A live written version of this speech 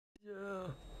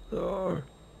are.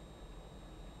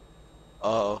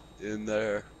 Oh, in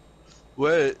there.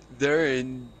 Wait, they're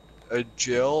in a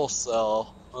jail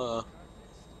cell. Huh.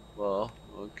 Well,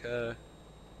 okay.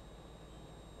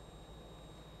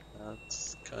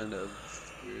 That's kind of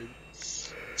weird.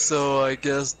 So I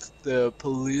guess the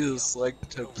police like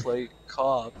to play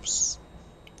cops,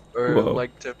 or Whoa.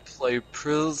 like to play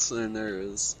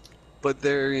prisoners, but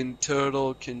they're in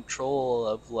total control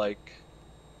of like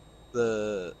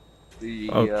the Oh, the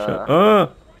shit. uh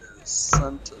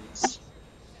sentence.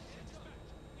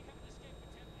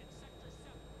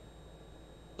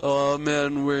 Oh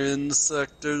man, we're in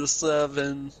Sector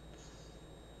 7.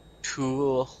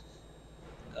 Cool.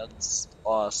 That's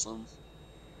awesome.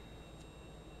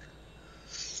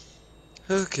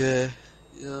 Okay.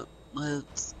 Yep.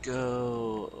 Let's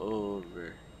go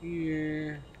over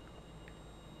here.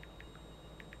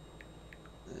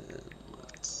 And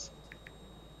let's.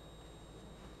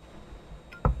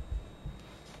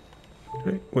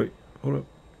 Hey, wait. Hold up.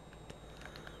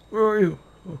 Where are you?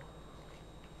 Oh,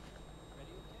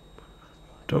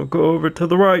 don't go over to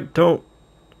the right. Don't.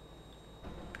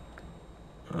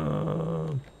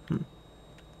 Hmm.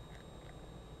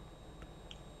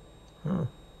 Huh.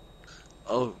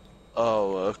 Oh.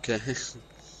 Oh, okay.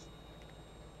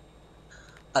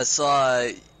 I saw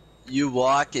you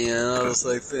walking and I was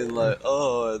like thinking like,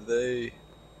 oh, are they.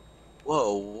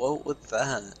 Whoa, what was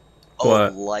that? Oh,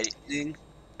 What? lightning?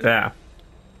 Yeah.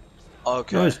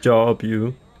 Okay. Nice job,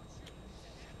 you.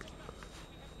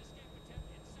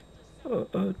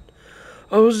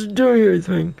 I wasn't doing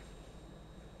anything.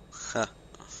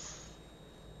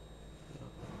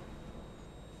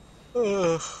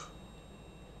 Ugh.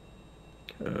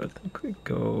 I think we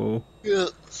go Yeah.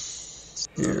 So,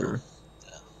 here.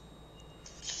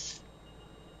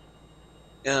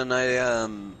 and I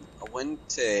went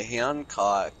to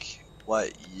Hancock,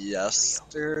 what,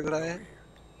 yesterday?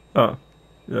 Oh,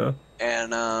 yeah.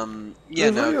 And,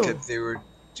 Hey, 'cause Leo. they were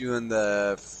doing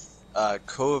the,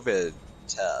 COVID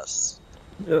test,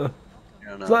 Yeah.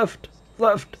 you know. Left,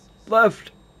 left,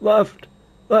 left, left,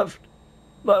 left,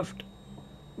 left,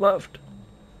 left,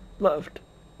 left,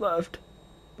 left,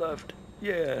 left.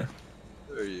 Yeah.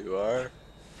 There you are.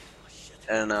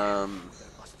 And,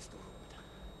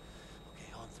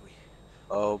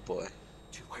 oh boy.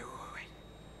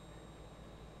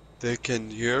 They can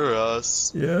hear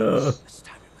us. Yeah.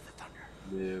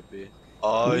 Maybe.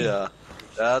 Oh Cool. yeah.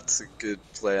 That's a good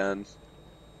plan.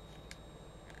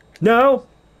 Now?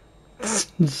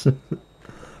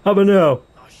 How about now?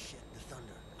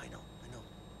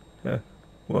 Yeah.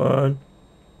 One.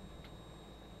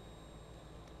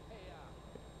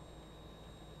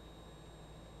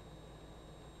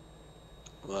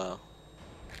 Wow.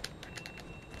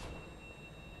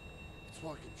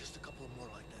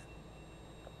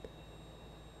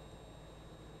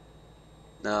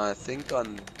 Now I think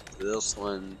on this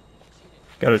one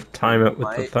Gotta we time it with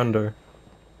the might. thunder.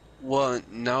 Well,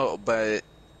 no, but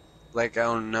like I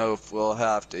don't know if we'll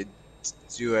have to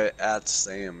do it at the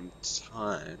same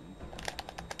time.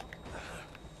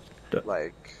 D-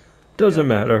 Like, doesn't yeah,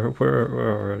 matter.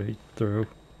 We're already through.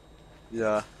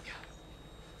 yeah.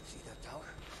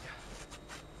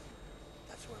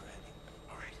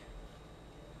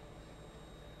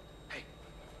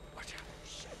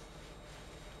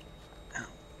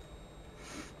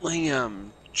 Let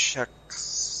me check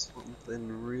something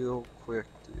real quick,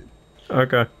 dude.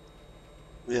 Okay.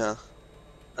 Yeah,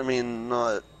 I mean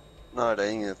not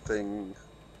anything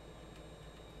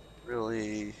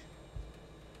really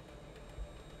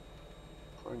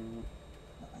important.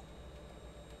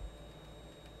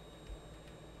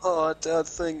 Oh, Dad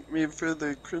thanked me for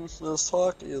the Christmas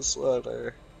hockey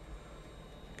sweater.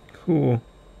 Cool.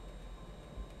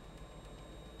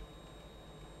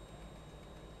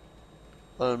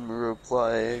 I'm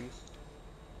replying.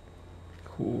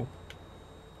 Cool.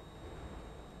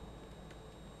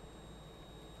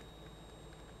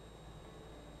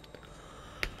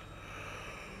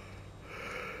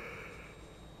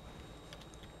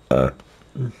 But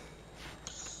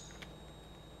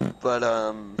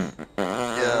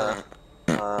yeah.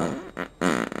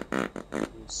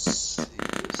 Let's see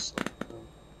something.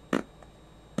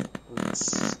 Let's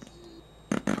see.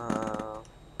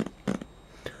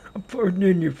 I'm farting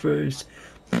in your face.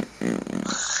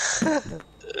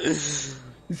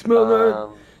 You smell that?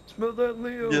 Smell that,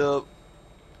 Leo? Yep.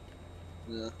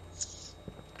 Yeah.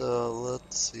 So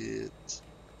let's see it.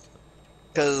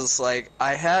 Cause like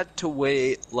I had to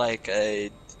wait like a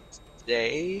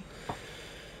day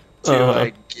to Uh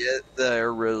huh. get the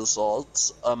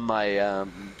results of my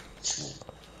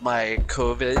my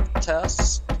COVID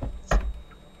test,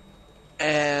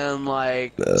 And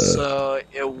like, Uh so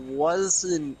it was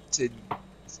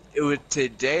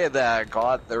today that I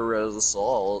got the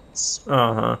results,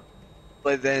 huh.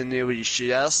 but then it was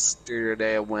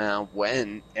yesterday when I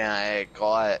went and I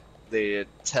got the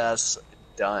test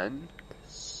done.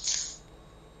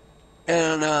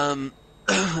 And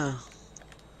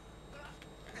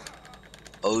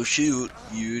oh shoot,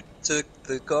 you took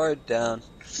the guard down.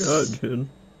 God, dude.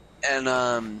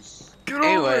 And Get over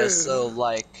anyway, here. so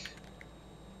like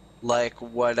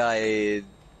what I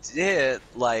did,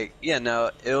 like,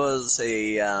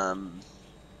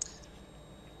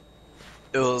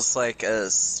 it was like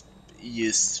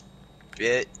you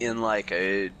spit in like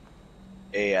a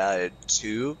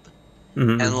tube, and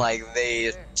Mm-hmm. like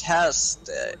they test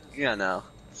it.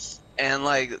 And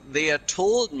like they had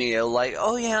told me like,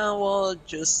 oh yeah, well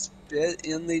just spit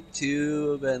in the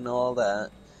tube and all that.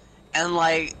 And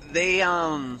like the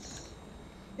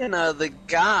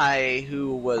guy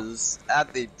who was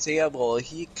at the table,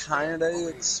 he kind of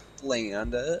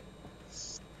explained it,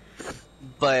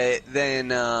 but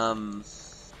then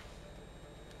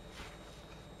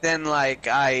like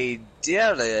I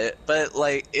did it, but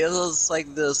like it was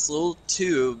like this little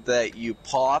tube that you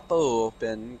pop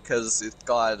open because it's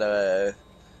got a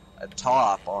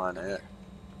top on it,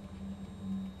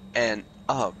 and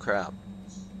oh crap,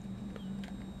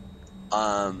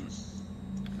 um,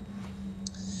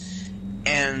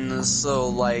 and so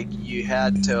like you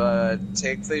had to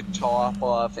take the top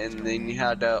off, and then you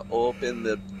had to open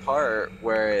the part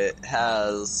where it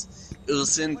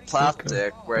was in Okay.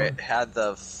 plastic where Fine. it had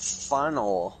the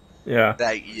funnel Yeah.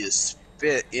 that you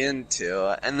spit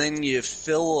into, and then you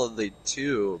fill the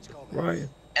tube. Right.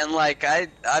 And like I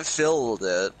filled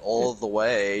it all the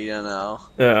way. Yeah.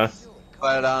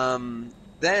 But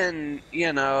then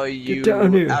Get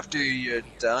down you here. after you're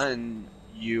done,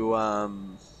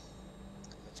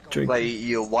 Drink like this.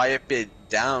 you wipe it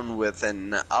down with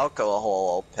an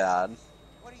alcohol pad,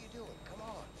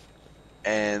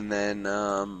 and then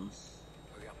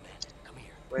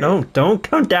wait, No, don't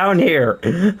come down here.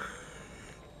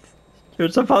 You're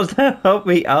supposed to help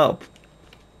me up.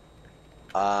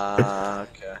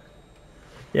 okay.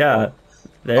 Yeah.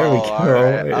 There we Oh, go.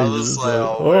 alright. I It's was just like, like,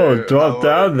 oh oh, wait, I drop want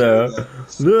down to do there. that.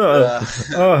 Yeah.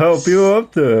 Yeah. I'll help you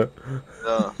up there.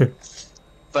 No.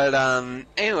 But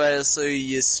anyway, so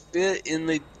you spit in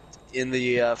the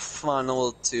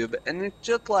funnel tube, and it's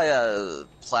just like a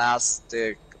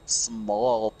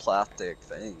small plastic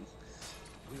thing.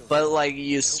 But like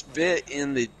you spit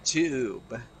in the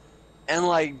tube, and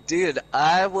like, dude,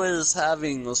 I was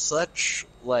having such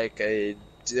like a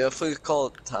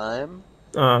difficult time,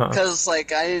 Uh-huh. cause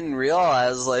like I didn't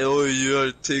realize like, oh, you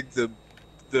gotta take the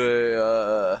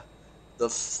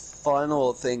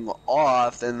funnel thing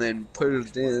off and then put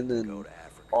it in and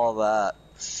all that.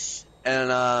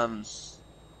 And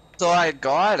so I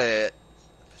got it,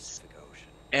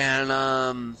 and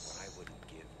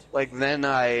like then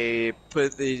I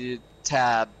put the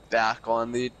tab back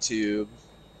on the tube,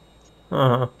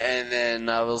 Uh-huh. and then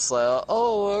I was like,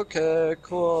 oh, okay,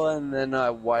 cool. And then I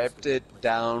wiped it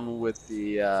down with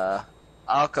the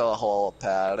alcohol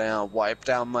pad, and I wiped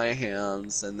down my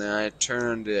hands, and then I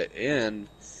turned it in.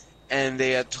 And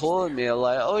they had told me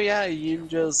like, oh yeah, you can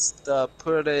just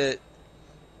put it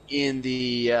in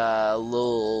the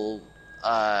little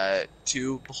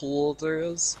tube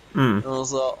holders. Mm. And I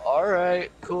was like, all right,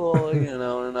 cool,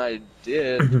 and I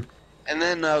did. And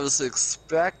then I was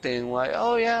expecting like,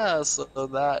 oh yeah, so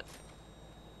that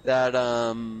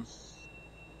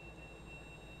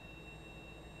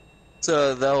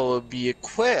so that would be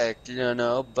quick.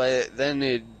 But then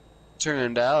it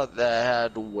turned out that I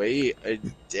had to wait a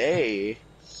day.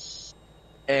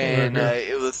 And Okay.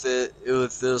 it was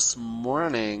this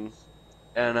morning,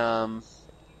 and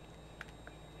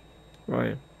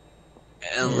Right.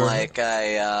 Okay. like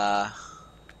I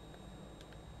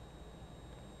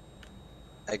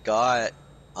got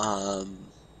um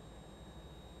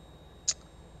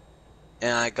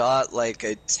I got like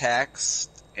a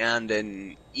text and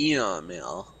an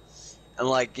email, and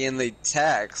like in the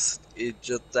text it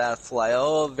just asks like,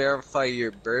 oh, verify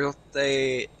your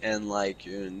birthday and like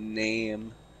your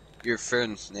name, your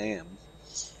first name.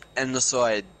 And so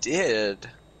I did.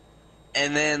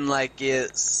 And then like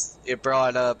it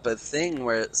brought up a thing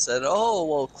where it said, "Oh,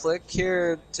 well, click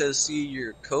here to see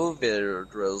your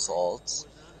COVID results."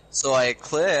 So I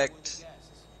clicked,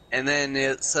 and then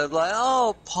it said like,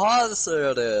 "Oh,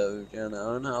 positive," and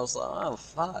I was like, "Oh,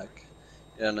 fuck,"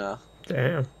 you know.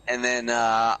 Damn. And then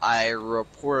I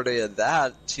reported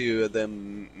that to the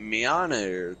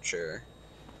manager,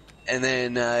 and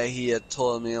then he had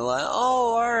told me like,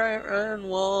 "Oh, all right, Ryan.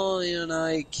 Well,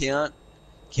 you can't."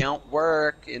 can't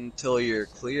work until you're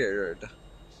cleared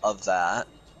of that.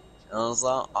 And I was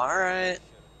like, alright,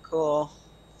 cool.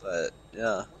 But,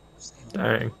 yeah.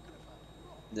 Dang.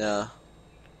 Yeah.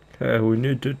 Okay, we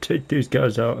need to take these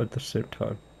guys out at the same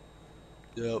time.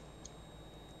 Yep.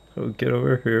 So get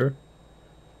over here.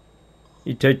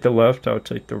 You take the left, I'll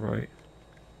take the right.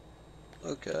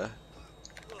 Okay.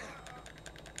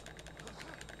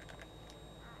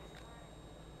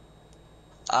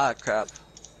 Ah, crap.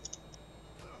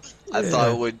 I thought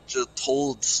Yeah. it would just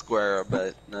hold square,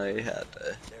 but no, you had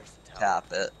to tap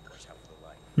it.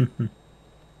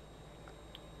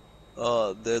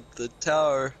 Oh, the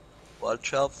tower.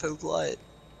 Watch out for the light.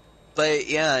 But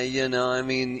yeah, you know, I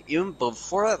mean, even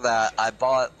before that, I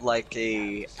bought like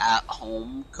a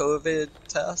at-home COVID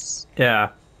test.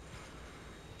 Yeah.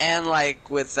 And like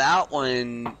with that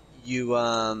one, you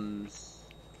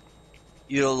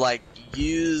like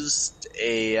used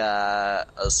a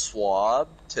swab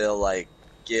to like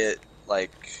get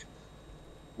like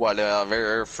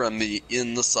whatever from the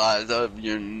inside of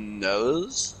your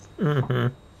nose. Mm-hmm.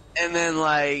 And then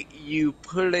like you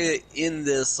put it in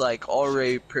this like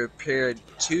already prepared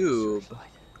tube,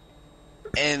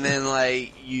 and then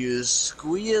like you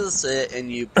squeeze it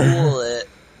and you pull it,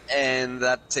 and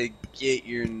that to get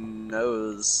your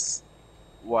nose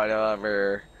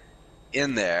whatever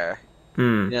in there,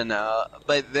 Hmm. you know.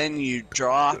 But then you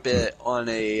drop it on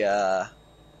a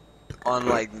on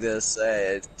like this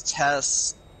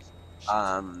test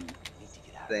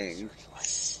thing,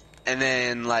 and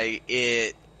then like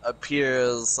it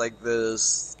appears like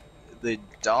this the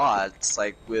dots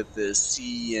like with the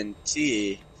C and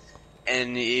T,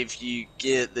 and if you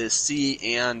get the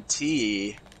C and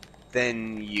T,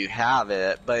 then you have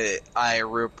it. But I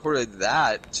reported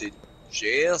that to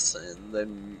Jason, the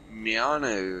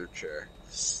manager,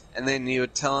 and then he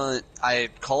would tell I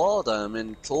called him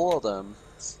and told him,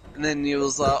 and then he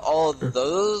was like, "Oh,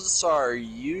 those are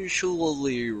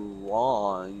usually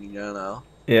wrong, you know."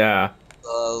 Yeah. So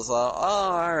I was like,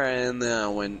 "Oh, alright," and then I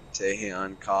went to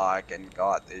Hancock and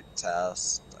got the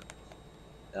test.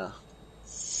 Yeah.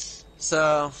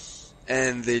 So,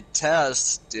 and the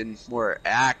test is more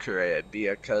accurate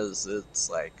because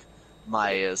it's like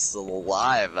my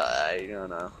saliva, you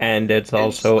know. And it's It's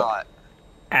also not.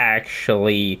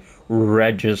 actually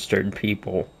registered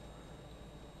people.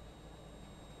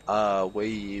 What do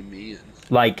you mean?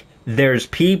 Like, there's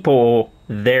people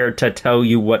there to tell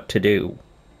you what to do,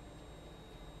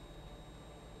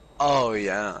 Oh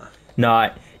yeah,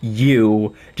 not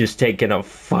you just taking a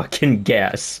fucking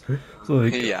guess. It's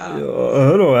like, yeah, I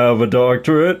don't have a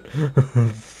doctorate,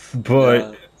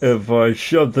 but yeah. if I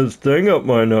shove this thing up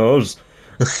my nose,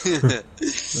 then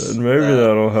maybe uh,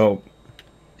 that'll help.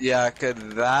 yeah, cause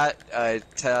that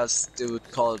test it was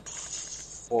called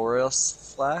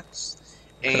Forest Flex,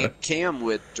 and Okay. it came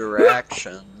with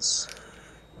directions, Yeah.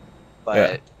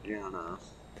 but you know,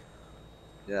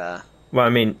 yeah, Well, I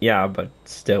mean, yeah, but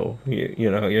still, you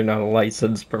know, you're not a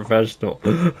licensed professional.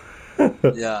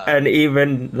 yeah, And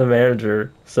even the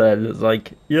manager said, it's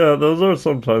like, yeah, those are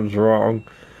sometimes wrong.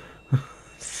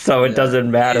 So it yeah, doesn't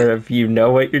matter if you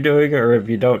know what you're doing or if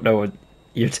you don't know what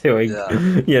you're doing,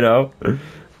 yeah, you know,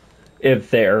 if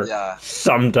they're yeah.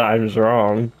 sometimes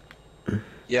wrong.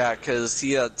 Yeah, because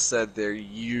he had said they're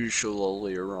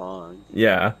usually wrong.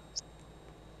 Yeah,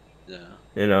 Yeah.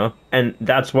 you know, and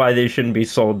that's why they shouldn't be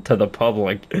sold to the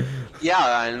public. Yeah,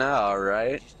 I know,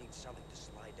 right?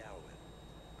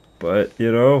 But,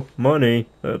 you know, money,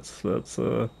 that's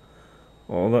all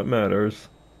that matters.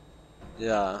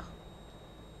 Yeah.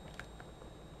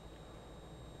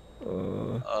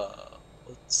 Uh,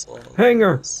 What's all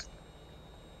hanger! this?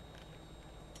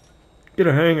 Get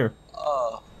a hanger.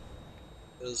 Oh,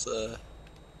 there's a.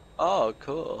 Oh,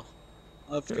 cool.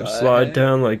 I've Gonna got a slide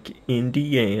down hanger. like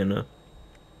Indiana.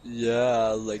 Yeah,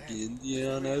 like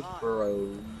Indiana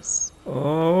Jones.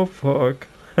 Oh, fuck.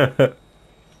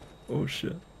 Oh,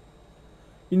 shit.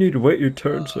 You need to wait your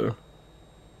turn, sir.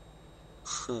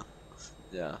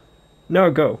 Yeah. Now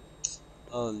go.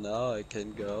 Oh, now I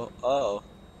can go. Oh,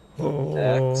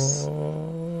 X. Oh.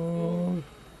 Oh.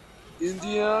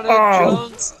 Indiana Oh.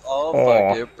 Jones. Oh,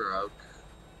 fuck, Oh. it broke.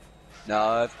 Now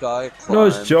I've got to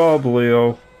Nice climb. job,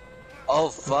 Leo. Oh,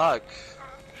 fuck.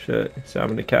 Shit, he's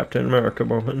having a Captain America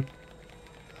moment.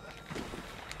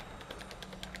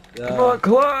 Come Yeah. on,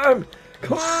 climb!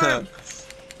 Climb!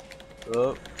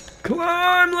 Oh,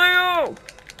 Climb, Leo!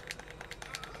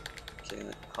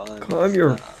 can't climb Climb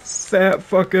your fast. fat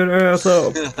fucking ass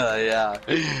up. Yeah.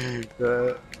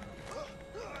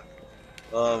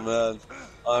 Oh man,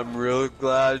 I'm real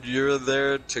glad you're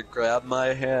there to grab my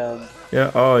hand.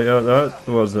 Yeah, oh yeah, that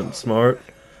wasn't smart.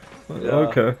 Yeah.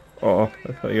 Okay. Oh,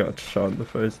 I thought you got shot in the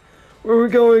face. Where are we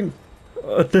going?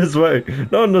 This way.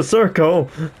 Not in a circle.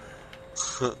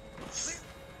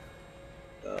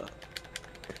 Yeah.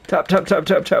 Tap, tap, tap,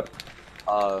 tap, tap.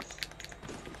 Uh,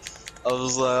 I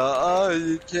was like, oh,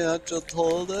 you can't just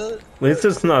hold it? At least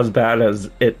it's not as bad as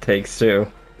It Takes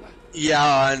Two. Yeah,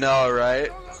 I know, right?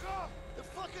 Go, go, go! The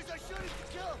fuckers are shooting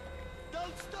to kill!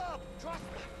 Don't stop! Trust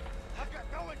me! I've got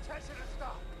no intention to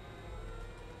stop!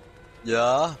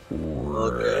 Yeah?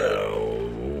 Okay.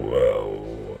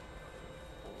 Whoa.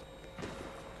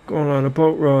 Going on a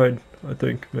boat ride, I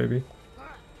think, maybe.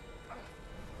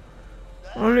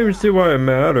 I don't even see why it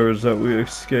matters that we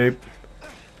escape,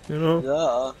 you know?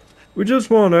 Yeah, We just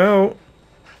want out.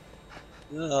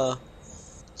 yeah.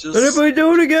 And if Just, we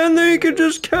do it again, they can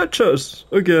just catch us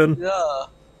again. yeah.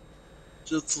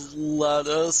 Just let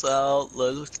us out.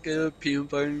 Let us get a peanut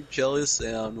butter and jelly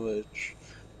sandwich.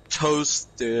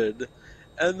 Toasted.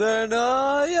 And then,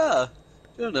 yeah.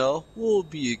 We'll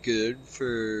be good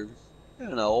for,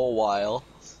 a while.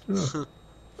 Yeah.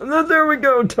 And then there we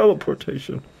go,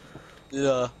 teleportation.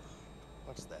 Yeah.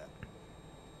 What's that?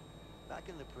 Back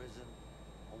in the prison,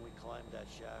 when we climbed that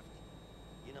shaft,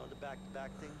 you know the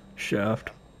back-to-back thing?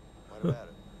 Shaft. What about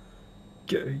it?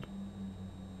 Gay. Did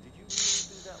you really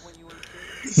do that when you were a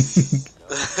kid?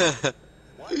 No.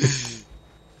 What? I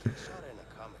saw it in a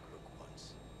comic book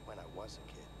once, when I was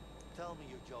a kid. Tell me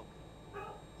you're joking.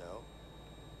 No.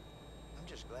 I'm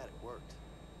just glad it worked.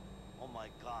 Oh my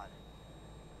god.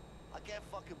 I can't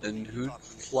fucking believe And you who's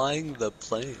talked me. flying the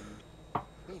plane?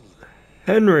 Me neither.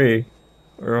 Henry.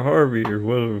 Or Harvey, or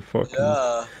whatever the fuck.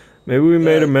 Yeah. Maybe we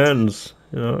made Yeah. amends.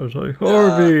 You know, it was like, Yeah.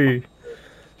 Harvey!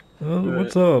 Right.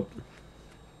 What's up?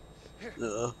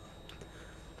 Yeah.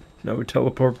 Now we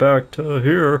teleport back to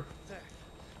here.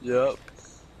 Yep.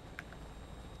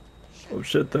 Oh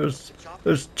shit, there's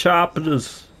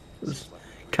choppers. There's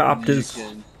You copters. can.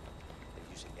 They're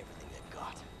using everything they've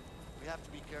got. We have to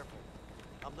be careful.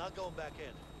 I'm not going back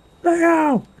in.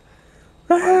 Now!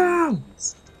 Now!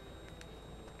 Onions.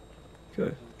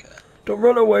 Okay. Okay. Don't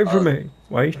run away from Uh, me.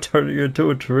 Why are you turning into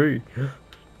a tree?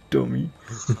 Dummy.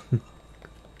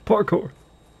 Parkour.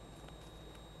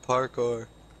 parkour.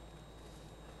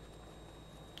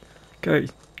 Okay,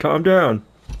 calm down.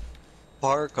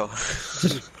 Parkour.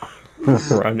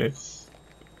 Running.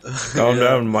 Calm Yeah.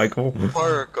 down, Michael.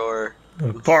 Parkour.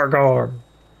 Parkour.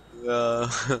 Yeah.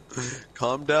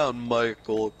 Calm down,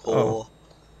 Michael Oh, Cole.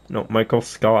 no, Michael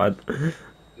Scott. Do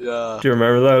Yeah. you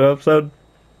remember that episode?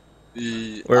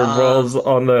 The, Where he rolls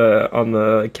on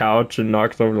the couch and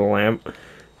knocks over the lamp?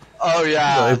 oh They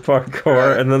yeah. parkour,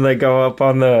 Right. and then they go up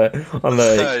on the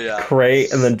Yeah.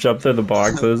 crate and then jump through the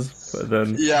boxes, but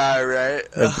then Yeah, right?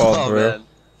 they fall Oh through. man.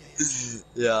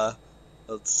 Yeah.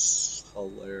 That's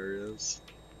hilarious.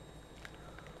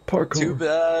 Too Parkour.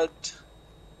 bad.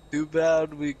 Too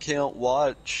bad we can't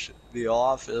watch The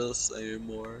Office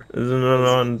anymore. Isn't it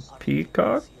on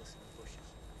Peacock?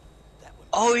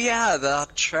 Oh yeah,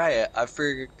 that's right. I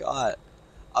forgot.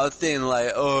 I was thinking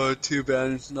like, oh, too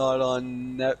bad it's not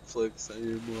on Netflix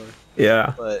anymore.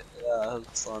 Yeah. But yeah,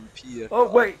 it's on Oh,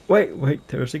 Peacock. wait.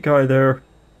 There's a guy there.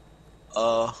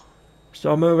 Uh,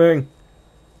 Stop moving.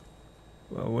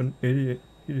 Well, what an idiot.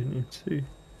 He didn't even see.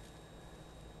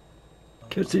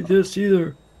 Can't see this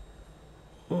either.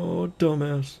 Oh,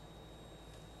 dumbass.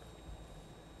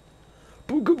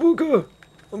 Booga booga!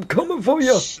 I'm coming for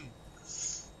you!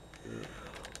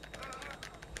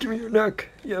 Give me your neck,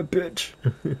 yeah, bitch.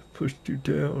 Pushed you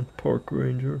down, park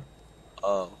ranger.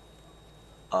 oh,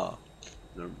 oh,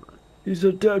 never mind. He's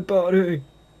a dead body.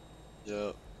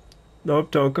 Yep.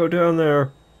 Nope, don't go down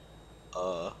there.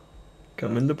 Uh,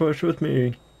 Come in the bush with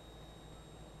me.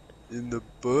 in the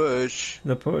bush. In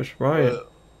the bush, Ryan.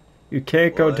 What? You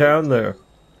can't go Why down there.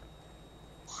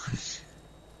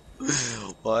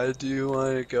 Why do you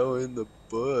want to go in the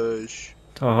bush?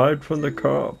 To hide from the You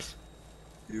cops.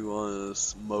 you want to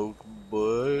smoke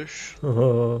bush?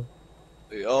 Oh,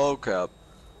 Oh crap.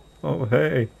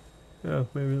 hey. Yeah,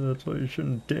 maybe that's why you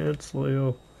shouldn't dance,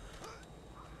 Leo.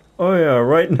 Oh yeah,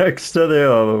 right next to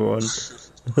the other one.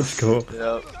 That's cool.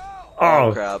 Yep. Oh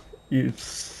Oh, crap. you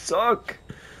suck,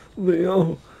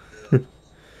 Leo.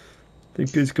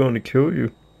 Think he's going to kill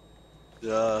you.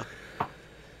 Yeah.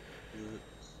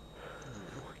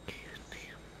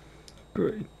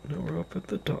 Great, now we're up at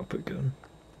the top again.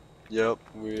 Yep,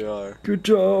 we are. Good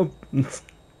job.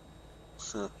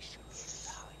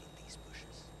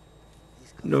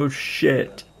 No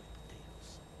shit.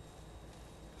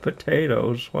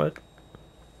 Potatoes, what?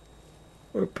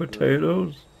 Or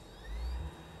potatoes?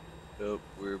 Yep,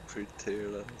 we're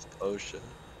potatoes. Oh shit.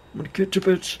 I'm gonna get you,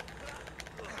 bitch.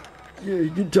 Yeah,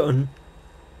 you're done.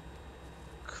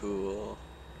 Cool.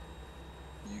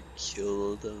 You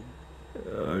killed him.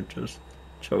 I just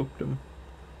choked him.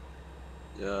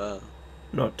 Yeah.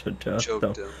 Not to death, though.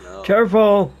 Choked him out.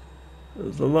 Careful!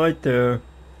 There's a light there.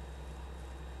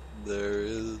 There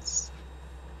is.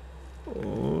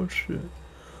 Oh, shit.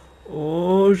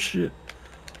 Oh, shit.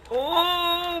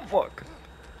 Oh, fuck.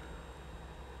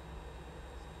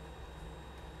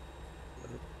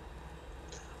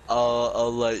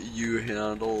 I'll let you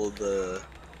handle the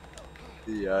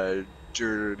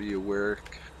dirty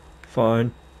work.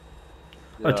 Fine.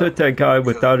 I Yeah. took that guy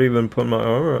without even putting my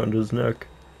arm around his neck.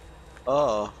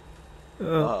 Oh.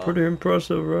 Pretty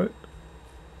impressive, right?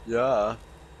 Yeah.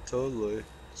 Totally.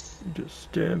 Just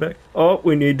stand back. Oh,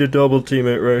 we need to double team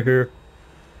it right here.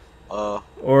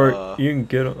 Or you can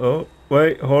get. Oh,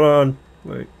 wait, hold on.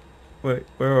 Wait, where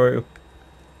are you?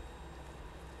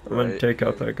 I'm gonna Right take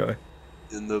out here. that guy.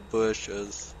 In the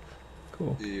bushes.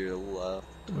 Cool. To your left.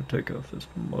 I'm gonna take off his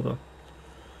mother.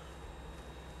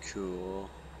 Cool.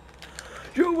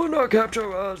 You will not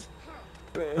capture us!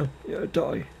 Bam. Yeah,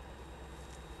 die.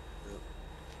 Yep.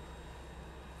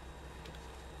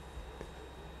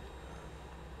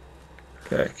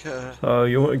 Okay. Okay. So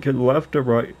you want to get left or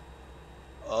right?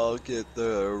 I'll get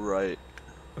the right.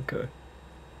 Okay.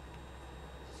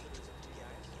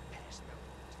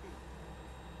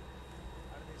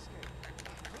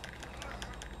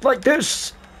 Like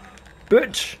this!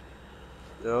 Bitch!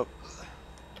 Yep.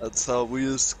 That's how we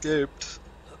escaped.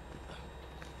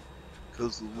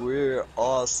 'Cause we're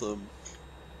awesome.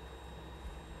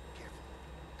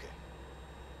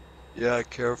 Yeah,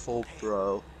 careful, Hey.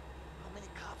 bro. How many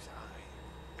cops are out here?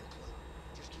 No clue.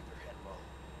 Just keep your head low.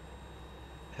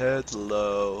 Head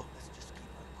low. Let's just keep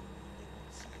our cool and they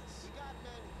won't see us. We got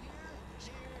men here,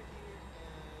 here,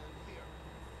 and here.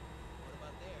 What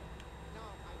about there? No,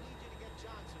 I need you to get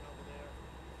Johnson over there.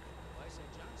 Why say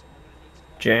Johnson? We're gonna need some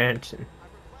more. Jansen.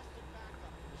 I've requested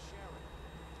backup from the sheriff.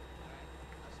 All right,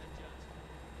 I'll send Johnson.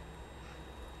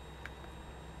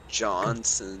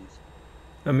 Johnson.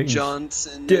 That means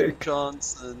Johnson dick. and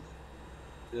Johnson.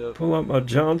 Yep. Pull out my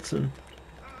Johnson.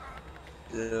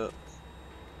 Yep.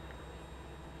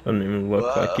 Doesn't even look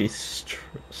like Wow. he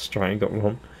strangled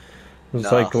him. It's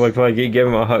No. like looked like he gave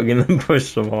him a hug and then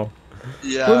pushed him off.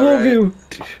 Yeah, I love right.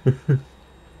 you.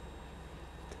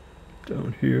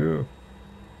 Down here,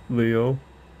 Leo.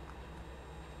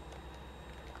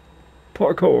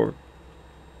 Parkour.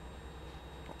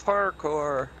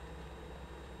 Parkour.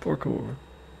 Parkour.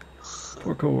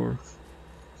 Parkour.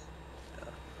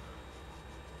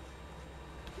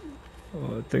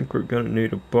 Oh, I think we're gonna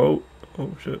need a boat.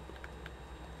 Oh shit.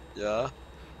 Yeah.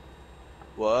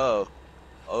 Whoa.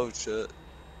 Oh shit.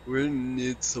 We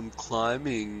need some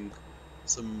climbing,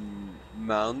 some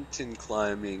mountain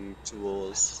climbing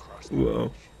tools.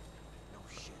 Whoa. No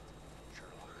shit,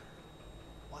 Sherlock.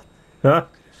 What? Huh?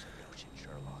 Could have said no shit,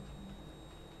 Sherlock.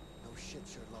 No shit,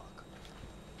 Sherlock.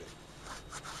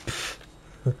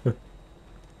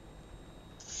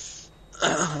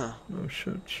 No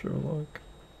shit, Sherlock.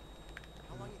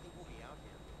 How long do you think we'll be out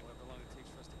here? However long it takes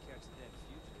for us to catch the dead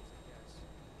fugitives, I guess.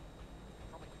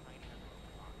 Probably hiding under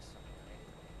a rock somewhere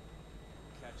anyway.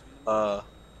 Catch them in the morning.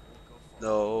 Won't go far.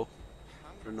 No,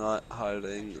 we're not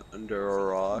hiding under a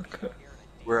rock. Okay.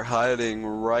 We're hiding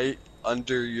right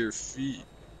under your feet,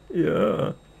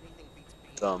 Yeah.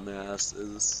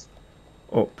 dumbasses.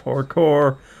 Oh,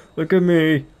 parkour. Look at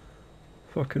me.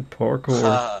 Fucking parkour.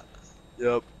 Ha!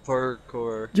 Yep,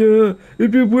 parkour. Yeah,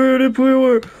 it'd be weird if we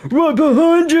were right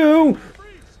behind you.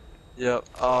 Yep,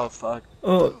 oh fuck.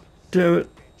 Oh, damn it.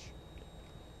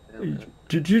 Damn it.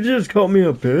 Did you just call me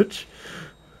a bitch?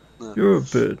 Huh. You're a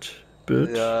bitch.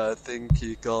 Bitch. Yeah, I think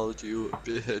he called you a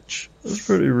bitch. That's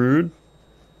pretty rude.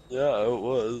 Yeah, it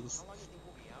was.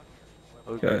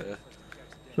 Okay.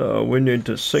 So we need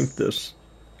to sink this.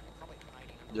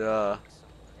 Yeah.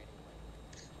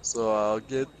 So I'll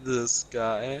get this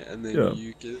guy, and then Yeah.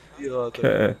 you get the other.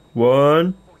 Okay.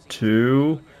 1,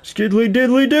 2. Skiddly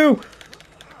diddly do.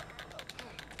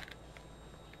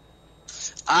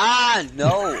 Ah,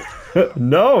 no!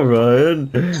 No, Ryan.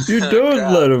 You don't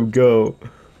Crap. let him go.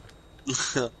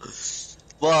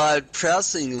 Well, I'm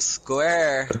pressing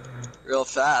square real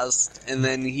fast, and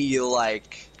then he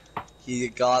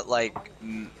got like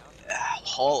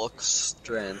Hulk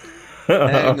strength.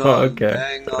 Hang on, Okay.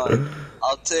 hang on.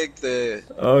 I'll take the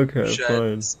Okay, fine.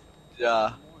 sheds.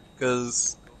 Yeah,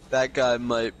 because that guy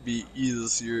might be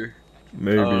easier. I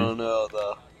Maybe. don't know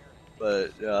though,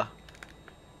 but yeah.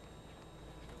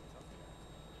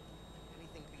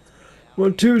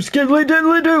 1, 2, skiddly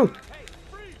diddly do.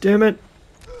 Damn it.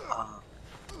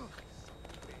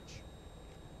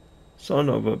 Son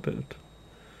of a bitch.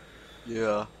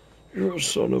 Yeah. You're a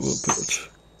son of a bitch.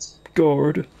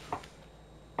 Guard.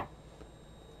 Oh,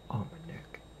 my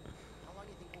neck.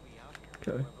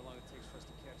 Okay.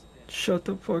 Shut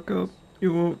the fuck up.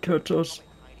 You won't catch us.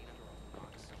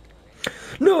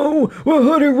 No! We're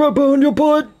hiding right behind your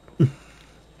butt!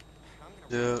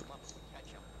 Yeah.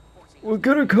 We're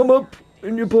gonna come up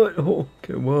in your butthole.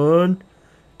 Okay, 1,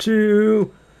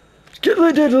 2.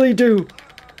 Skiddly diddly do!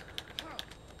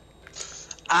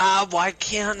 Ah, why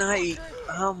can't I?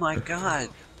 Oh my god.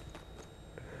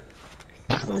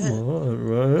 Come on,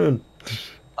 Ryan.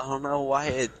 I don't know why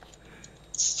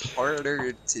it's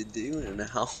harder to do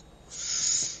now.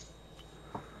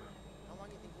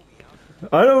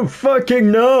 I don't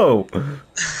fucking know!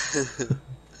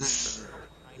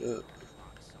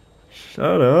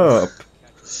 Shut up.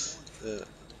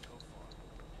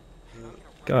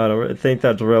 God, I think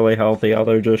that's really healthy how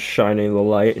they're just shining the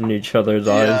light in each other's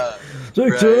eyes. Yeah,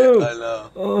 Take right, two! I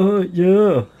know.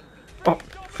 Yeah. Oh,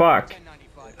 fuck.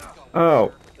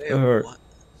 Oh, Wait, it hurt. what?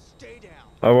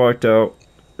 I walked out.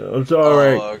 I'm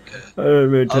sorry. Oh, okay. I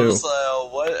didn't mean I to. was like, oh,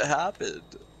 what happened?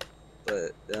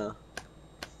 But, yeah.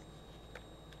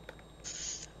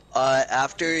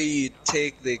 After you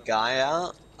take the guy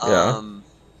out, Yeah.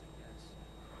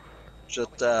 just,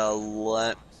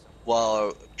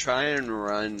 try and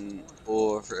run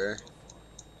over.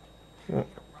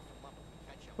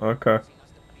 Okay.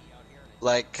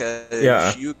 Like,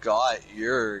 Yeah. you got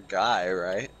your guy,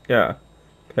 right? Yeah.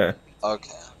 Okay.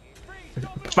 Okay.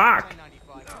 Fuck!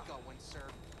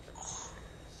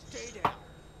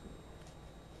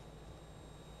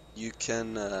 You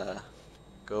can,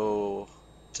 go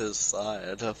to the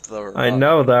side of the I rock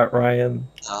know that, Ryan.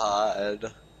 side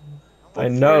I before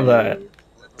know that. you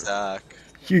attack.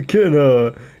 You can,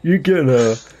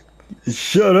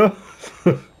 shut up.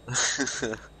 Why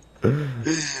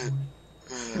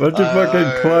don't you fucking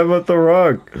I, climb up the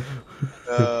rock?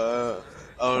 I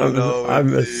don't know if I'm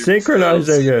the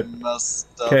synchronizing frozen it. messed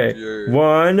up Okay, your.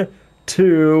 1,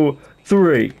 2,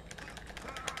 3.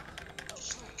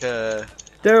 Okay.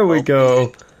 There we Help me.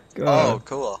 go. Oh, God,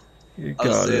 cool. you I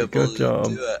was got it. able Good to job.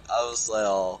 do it. I was like,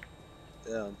 oh,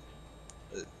 damn.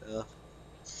 But, yeah.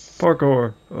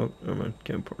 Parkour. Oh, never mind.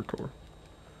 Can't parkour.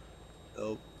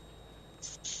 Nope.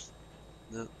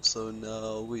 Nope. So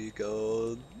now we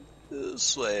go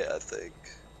this way, I think.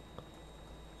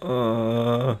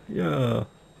 Yeah.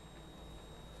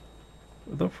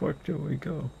 Where the fuck do we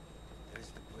go? There's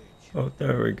the bridge. Oh,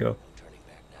 there we go. No turning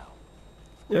back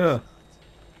now. Yeah.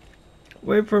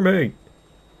 Wait for me.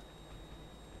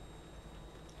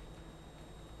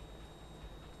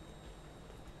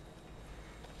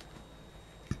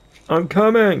 I'm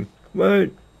coming.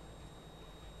 Wait.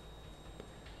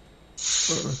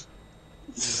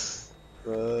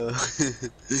 Uh,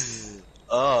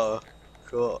 oh,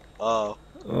 cool. Oh,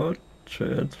 Oh, do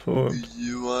transformed.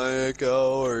 you wanna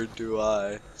go or do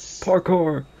I?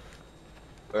 Parkour.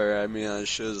 Or I mean, I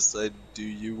should have said, do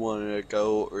you wanna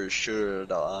go or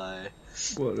should I?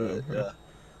 But Whatever. yeah.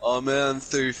 Oh man,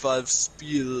 35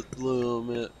 speed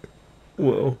limit.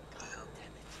 Whoa. Damn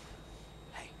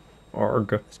it. Hey,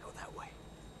 Arg. let's go that way.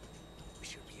 We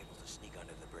should be able to sneak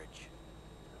under the bridge.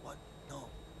 What? No,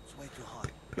 it's way too hot.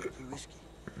 Too risky.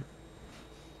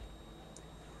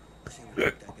 I say we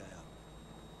take that guy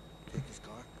out. Take his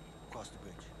car, cross the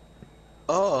bridge.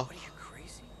 Oh, What are you,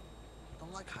 crazy?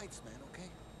 Don't like heights, man, okay?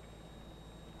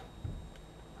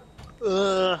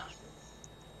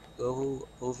 go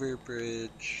over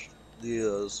bridge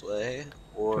Leo's way,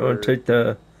 Do you want to or take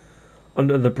the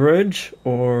under the bridge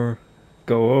or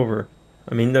go over?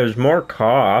 I mean, there's more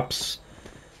cops.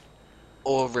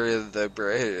 over the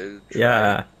bridge, right?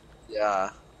 Yeah. Yeah,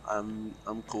 I'm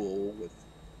cool with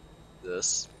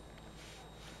this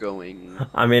going.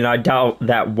 I mean, I doubt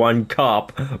that one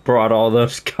cop brought all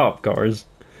those cop cars.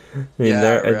 I mean,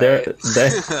 Yeah, right.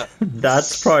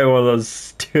 that's probably one of those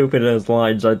stupidest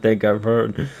lines I think I've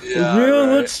heard. Yeah, Yeah,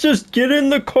 right. let's just get in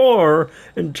the car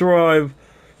and drive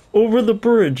over the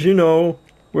bridge,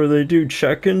 where they do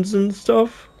check-ins and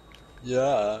stuff.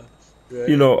 Yeah,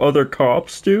 right. Other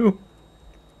cops do.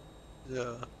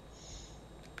 Yeah.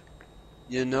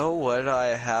 You know what I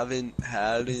haven't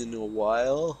had in a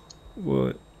while?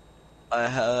 What? I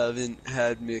haven't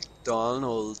had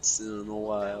McDonald's in a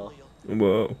while.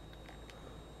 Whoa.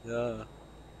 Yeah.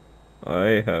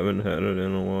 I haven't had it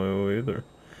in a while either.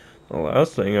 The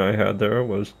last thing I had there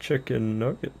was chicken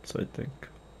nuggets, I think.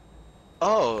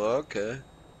 Oh, okay.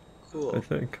 I Cool.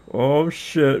 think. Oh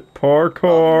shit, How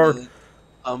parkour! many,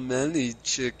 how many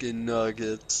chicken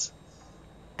nuggets?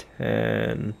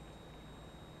 10.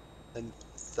 And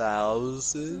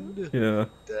 1,000? Yeah. Damn.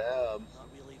 Not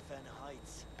really a fan of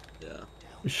heights. Yeah. Down.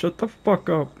 Shut the fuck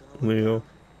up, Leo. Oh,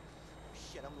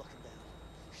 shit, I'm looking down.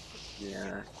 Shit,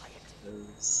 Yeah. quiet. You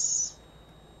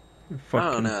I don't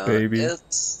fucking know. baby.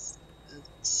 It's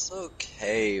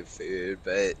okay food,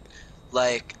 but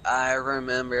like I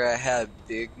remember I had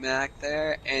Big Mac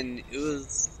there, and it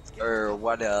was or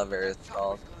whatever it's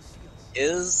called.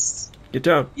 Is Get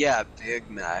down. yeah, Big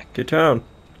Mac. Get down.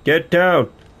 Get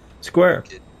down. Square.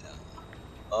 Get down.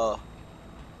 Oh,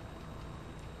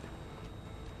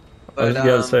 I but was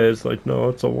gonna say, it's like, no,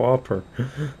 it's a Whopper.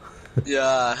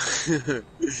 yeah.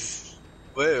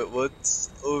 Wait, what's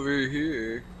over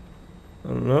here? I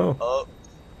don't know. Oh,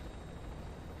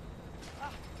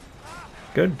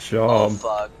 Good oh job.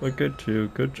 fuck. Look at you.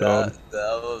 Good job.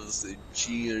 That was a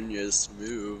genius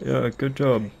move. Yeah, good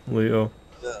job, Leo.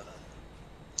 Yeah.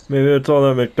 Maybe it's all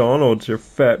that McDonald's, your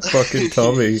fat fucking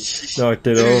tummy knocked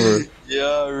it over.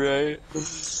 Yeah, right.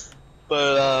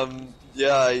 But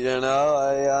yeah, I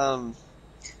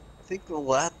think the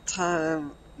last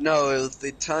time, no, it was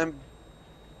the time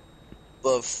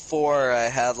before I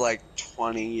had like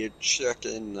 20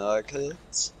 chicken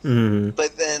nuggets. Mm.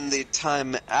 But then the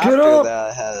time Get after up! that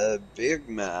I had a Big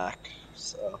Mac.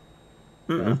 So,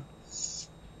 yeah. Mm-mm. I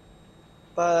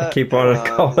But, keep wanting to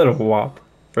call it a Whop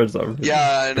for some reason.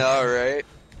 yeah, I know, right?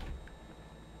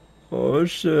 Oh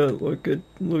shit! Look at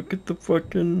the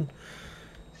fucking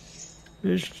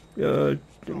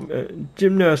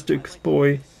gymnastics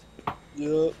boy.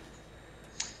 Yep.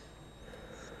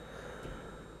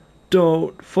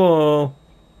 Don't fall.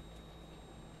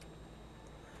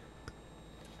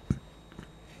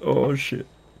 Oh shit.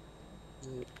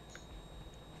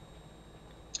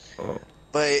 Oh.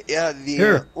 But yeah, the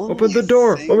Here, only open the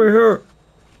door thing... over here.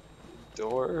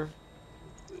 Door?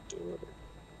 The door.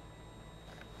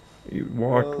 You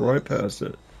walked right past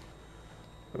it.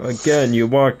 Again, you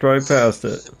walked right past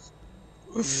it.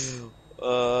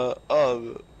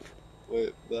 Oh,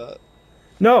 wait, that.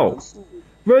 No,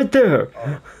 right there.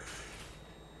 Oh.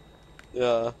 Yeah.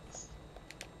 God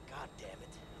damn it.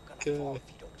 I'm gonna fall if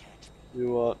you don't catch me.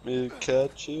 You want me to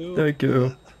catch you? Thank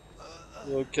you.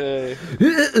 Okay.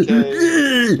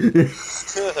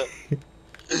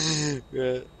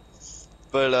 Right.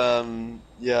 But,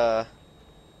 yeah.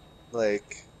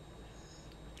 Like,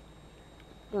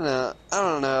 I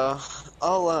don't know.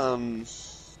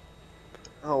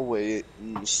 I'll wait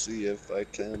and see if I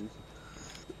can.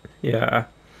 Yeah,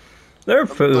 their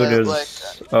food But, like,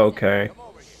 is okay.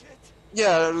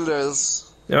 yeah, it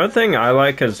is. The only thing I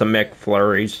like is the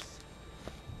McFlurries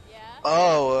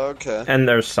Oh, okay. and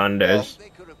their sundaes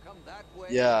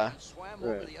Yeah.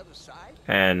 Right.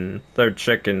 and their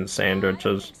chicken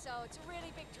sandwiches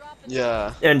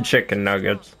Yeah. and chicken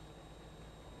nuggets.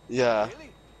 Yeah.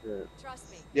 Right.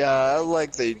 Yeah, I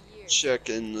like the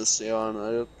chicken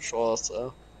sandwich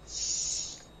also.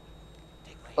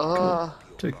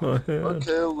 Take my hand.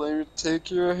 Okay, let me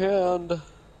take your hand.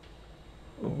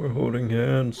 Oh, we're holding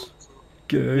hands.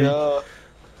 Gay. Yeah,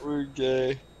 we're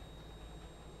gay.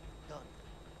 Done.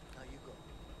 Now you go.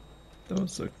 That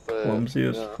was the But,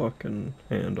 clumsiest yeah. fucking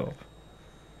handoff.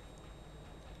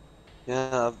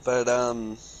 Yeah, but,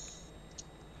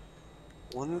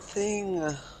 one thing,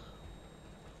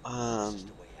 I'll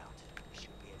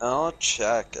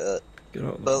check it. Get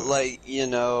out of the But, way. like,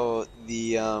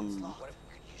 the,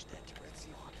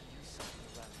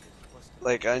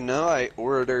 like, I know I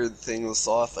ordered things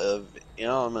off of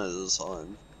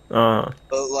Amazon.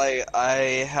 But, like,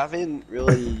 I haven't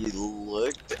really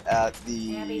looked at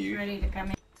Abby's ready to come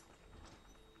in.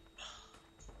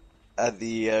 At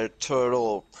the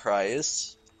total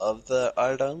price of the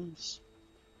items.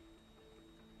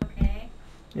 Okay.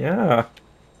 Yeah.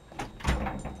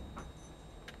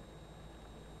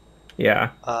 Yeah.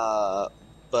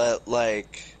 But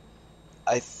like,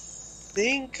 I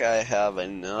think I have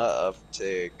enough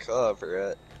to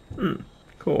cover it.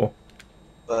 Cool.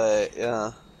 But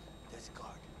yeah. There's a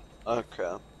guard.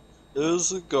 Okay.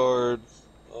 There's a guard.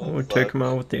 Oh, We'll take him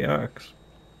out with the axe.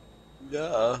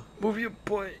 Yeah. Move your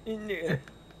butt in there.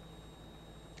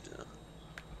 Yeah.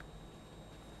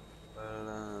 But,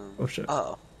 Oh shit.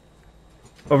 Oh.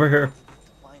 Over here.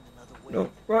 Find another way. No,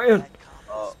 Ryan.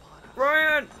 Oh.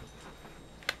 Ryan.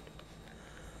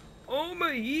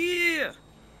 Over here.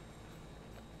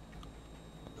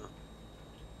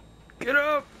 Get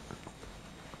up.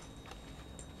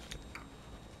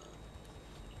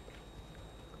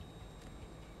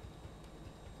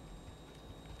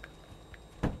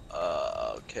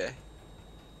 Okay.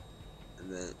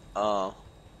 And then, oh.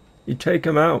 You take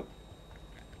him out.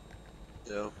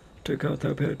 Yeah. Take out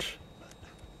that bitch.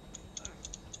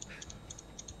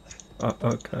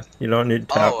 Okay. You don't need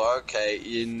to tap. Oh, okay.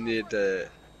 You need to.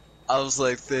 I was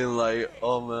like thinking, like,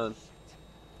 oh man.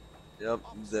 Yep,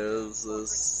 there's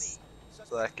this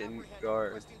second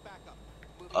guard.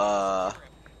 Uh,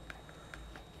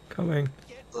 Coming.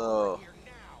 so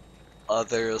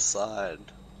other side.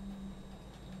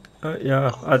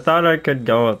 Yeah, I thought I could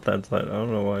go up that side. I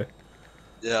don't know why.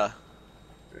 Yeah.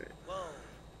 Whoa.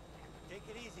 Take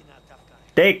it easy now, tough guy.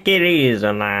 Take it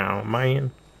easy now,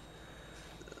 man.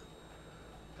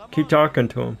 Come Keep on. talking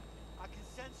to him. I can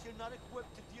sense you're not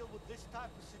equipped to deal with this type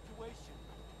of situation.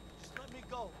 Just let me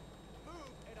go. Move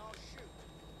and I'll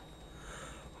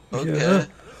shoot. Yeah. Okay.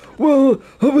 Well,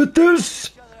 how about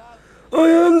this? I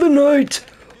am the knight.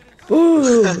 Oh,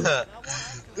 The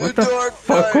what the Dark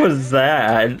fuck Knight. was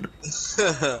that?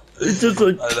 It just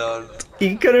like I don't know.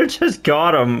 he could have just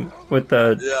got him with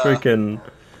the Yeah. freaking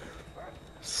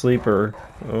sleeper.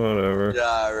 Whatever.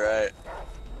 Yeah, right.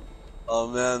 Oh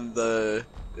man, the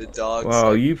dog's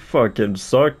Wow, like you fucking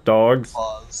suck, dogs.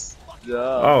 paws. Yeah.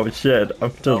 Oh shit,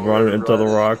 I'm just Oh, running we're into the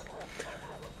running. rock.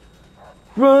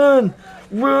 Run!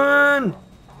 Run!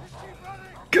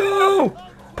 Go!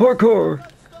 Parkour!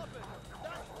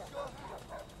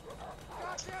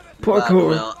 Glad we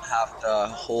Parkour! don't have to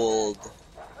hold.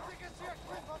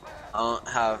 I don't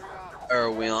have,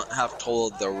 or we don't have to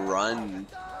hold the run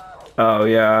Oh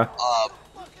yeah. up,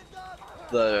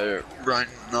 the run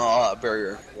knob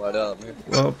or whatever.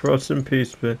 Well, rest in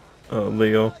peace,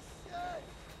 Leo.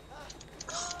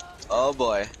 Oh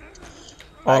boy,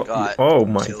 I got Oh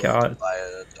my killed god. by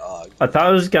a dog. I thought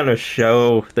it was gonna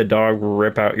show the dog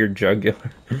rip out your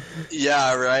jugular.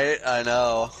 Yeah, right. I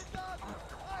know.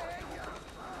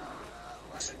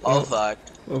 Oh fuck.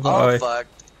 Bye Oh bye. fuck.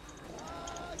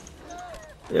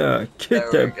 Yeah, kick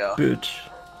There we that go. bitch.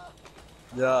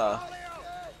 Yeah.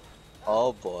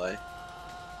 Oh boy.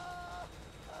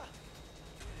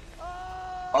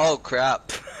 Oh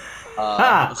crap.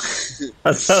 Ha!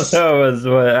 I thought that was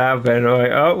what happened. I'm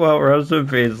like, oh well, rest in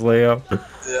peace, Leo.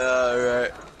 Yeah,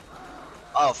 right.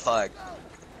 Oh fuck.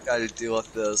 Gotta deal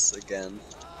with this again.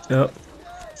 Yep.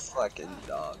 Fucking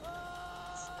dog.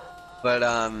 But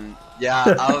yeah,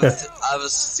 I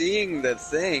was seeing the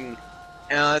thing,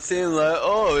 and I think like,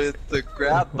 oh, it's the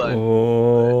grab button.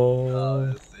 Oh. But,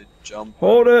 no, it's the jump.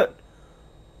 Hold it!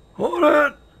 Hold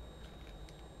it!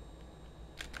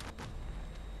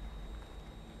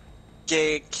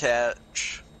 Gay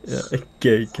catch. Yeah,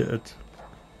 gay cat.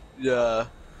 Yeah.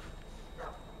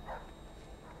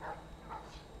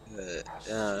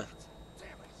 Yeah.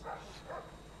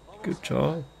 Good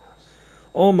job.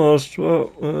 Almost.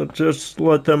 Well, just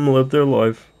let them live their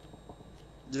life.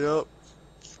 Yep.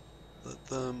 Let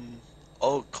them.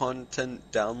 Oh, content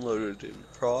downloaded in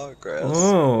progress.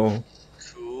 Oh.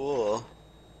 Cool.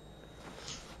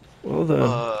 Well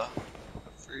then.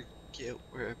 Forget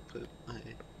where I put my.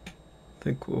 I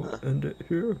think we'll end it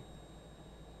here.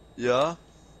 Yeah.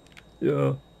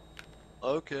 Yeah.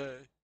 Okay.